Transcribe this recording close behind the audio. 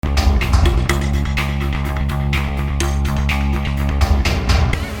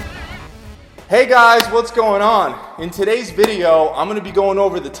Hey guys, what's going on? In today's video, I'm going to be going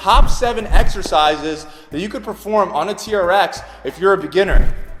over the top 7 exercises that you could perform on a TRX if you're a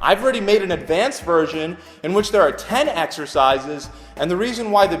beginner. I've already made an advanced version in which there are 10 exercises, and the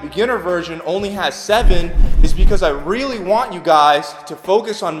reason why the beginner version only has 7 is because I really want you guys to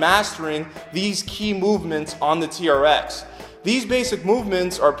focus on mastering these key movements on the TRX. These basic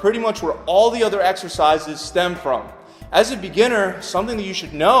movements are pretty much where all the other exercises stem from. As a beginner, something that you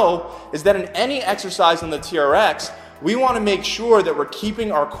should know is that in any exercise on the TRX, we want to make sure that we're keeping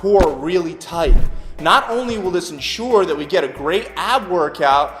our core really tight. Not only will this ensure that we get a great ab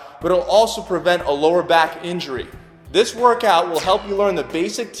workout, but it'll also prevent a lower back injury. This workout will help you learn the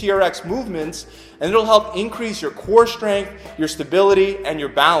basic TRX movements, and it'll help increase your core strength, your stability, and your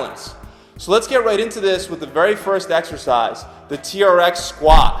balance. So let's get right into this with the very first exercise, the TRX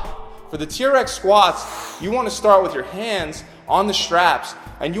squat. For the TRX squats, you want to start with your hands on the straps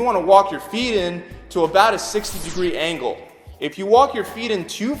and you want to walk your feet in to about a 60-degree angle. If you walk your feet in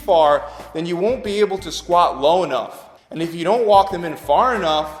too far, then you won't be able to squat low enough. And if you don't walk them in far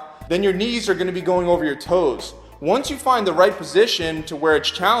enough, then your knees are going to be going over your toes. Once you find the right position to where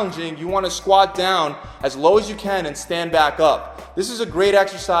it's challenging, you want to squat down as low as you can and stand back up. This is a great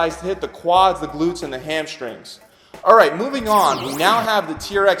exercise to hit the quads, the glutes, and the hamstrings. Alright, moving on, we now have the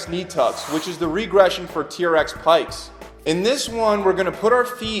TRX knee tucks, which is the regression for TRX pikes. In this one, we're going to put our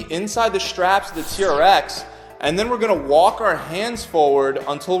feet inside the straps of the TRX, and then we're going to walk our hands forward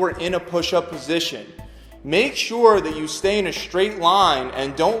until we're in a push-up position. Make sure that you stay in a straight line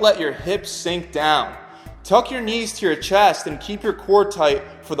and don't let your hips sink down. Tuck your knees to your chest and keep your core tight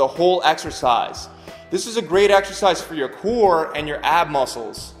for the whole exercise. This is a great exercise for your core and your ab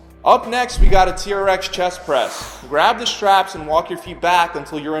muscles. Up next, we got a TRX chest press. Grab the straps and walk your feet back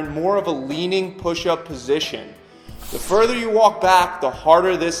until you're in more of a leaning push-up position. The further you walk back, the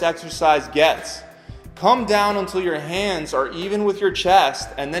harder this exercise gets. Come down until your hands are even with your chest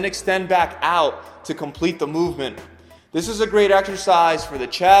and then extend back out to complete the movement. This is a great exercise for the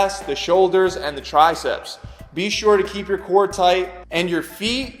chest, the shoulders, and the triceps. Be sure to keep your core tight, and your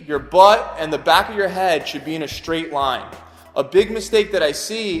feet, your butt, and the back of your head should be in a straight line. A big mistake that I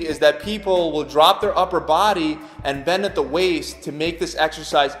see is that people will drop their upper body and bend at the waist to make this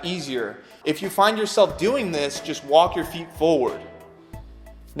exercise easier. If you find yourself doing this, just walk your feet forward.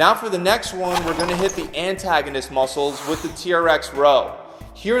 Now for the next one, we're going to hit the antagonist muscles with the TRX row.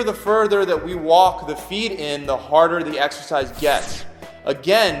 Here, the further that we walk the feet in, the harder the exercise gets.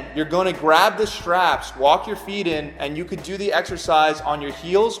 Again, you're going to grab the straps, walk your feet in, and you could do the exercise on your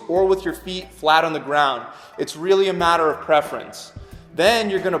heels or with your feet flat on the ground. It's really a matter of preference.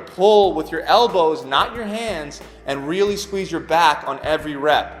 Then you're going to pull with your elbows, not your hands, and really squeeze your back on every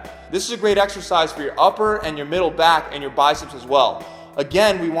rep. This is a great exercise for your upper and your middle back and your biceps as well.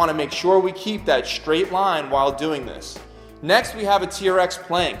 Again, we want to make sure we keep that straight line while doing this. Next, we have a TRX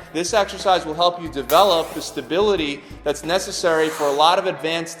plank. This exercise will help you develop the stability that's necessary for a lot of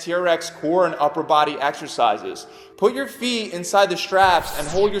advanced TRX core and upper body exercises. Put your feet inside the straps and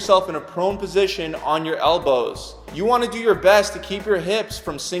hold yourself in a prone position on your elbows. You want to do your best to keep your hips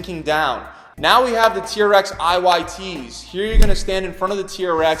from sinking down. Now we have the TRX IYTs. Here you're going to stand in front of the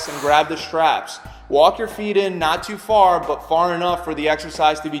TRX and grab the straps. Walk your feet in not too far, but far enough for the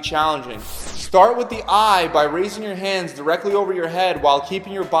exercise to be challenging. Start with the I by raising your hands directly over your head while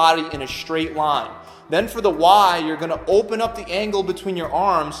keeping your body in a straight line. Then for the Y, you're going to open up the angle between your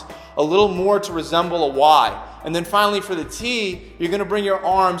arms a little more to resemble a Y. And then finally for the T, you're going to bring your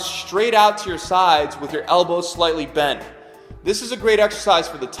arms straight out to your sides with your elbows slightly bent. This is a great exercise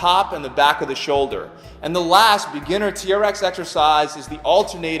for the top and the back of the shoulder. And the last beginner TRX exercise is the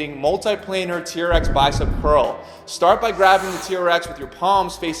alternating multiplanar TRX bicep curl. Start by grabbing the TRX with your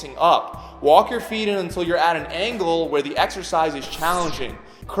palms facing up. Walk your feet in until you're at an angle where the exercise is challenging.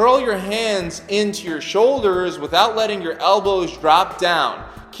 Curl your hands into your shoulders without letting your elbows drop down.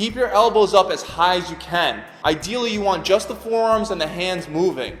 Keep your elbows up as high as you can. Ideally, you want just the forearms and the hands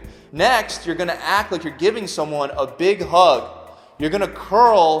moving. Next, you're going to act like you're giving someone a big hug. You're going to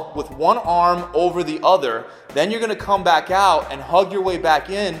curl with one arm over the other. Then you're going to come back out and hug your way back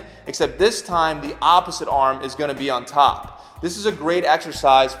in, except this time the opposite arm is going to be on top. This is a great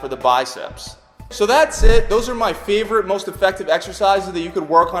exercise for the biceps. So that's it. Those are my favorite, most effective exercises that you could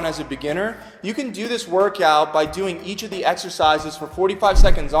work on as a beginner. You can do this workout by doing each of the exercises for 45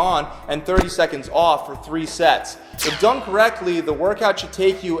 seconds on and 30 seconds off for 3 sets. If done correctly, the workout should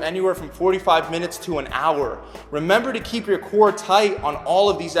take you anywhere from 45 minutes to an hour. Remember to keep your core tight on all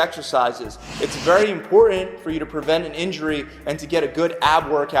of these exercises. It's very important for you to prevent an injury and to get a good ab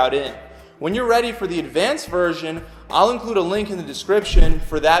workout in. When you're ready for the advanced version, I'll include a link in the description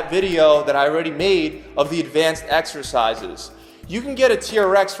for that video that I already made of the advanced exercises. You can get a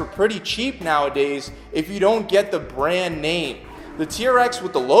TRX for pretty cheap nowadays if you don't get the brand name. The TRX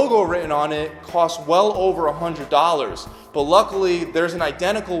with the logo written on it costs well over $100, but luckily there's an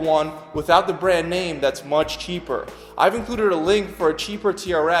identical one without the brand name that's much cheaper. I've included a link for a cheaper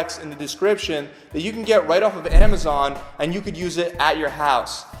TRX in the description that you can get right off of Amazon, and you could use it at your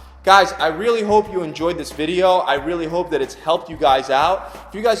house. Guys, I really hope you enjoyed this video. I really hope that it's helped you guys out.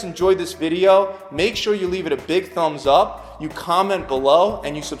 If you guys enjoyed this video, make sure you leave it a big thumbs up, you comment below,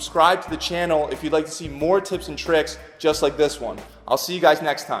 and you subscribe to the channel if you'd like to see more tips and tricks just like this one. I'll see you guys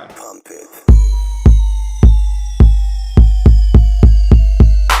next time.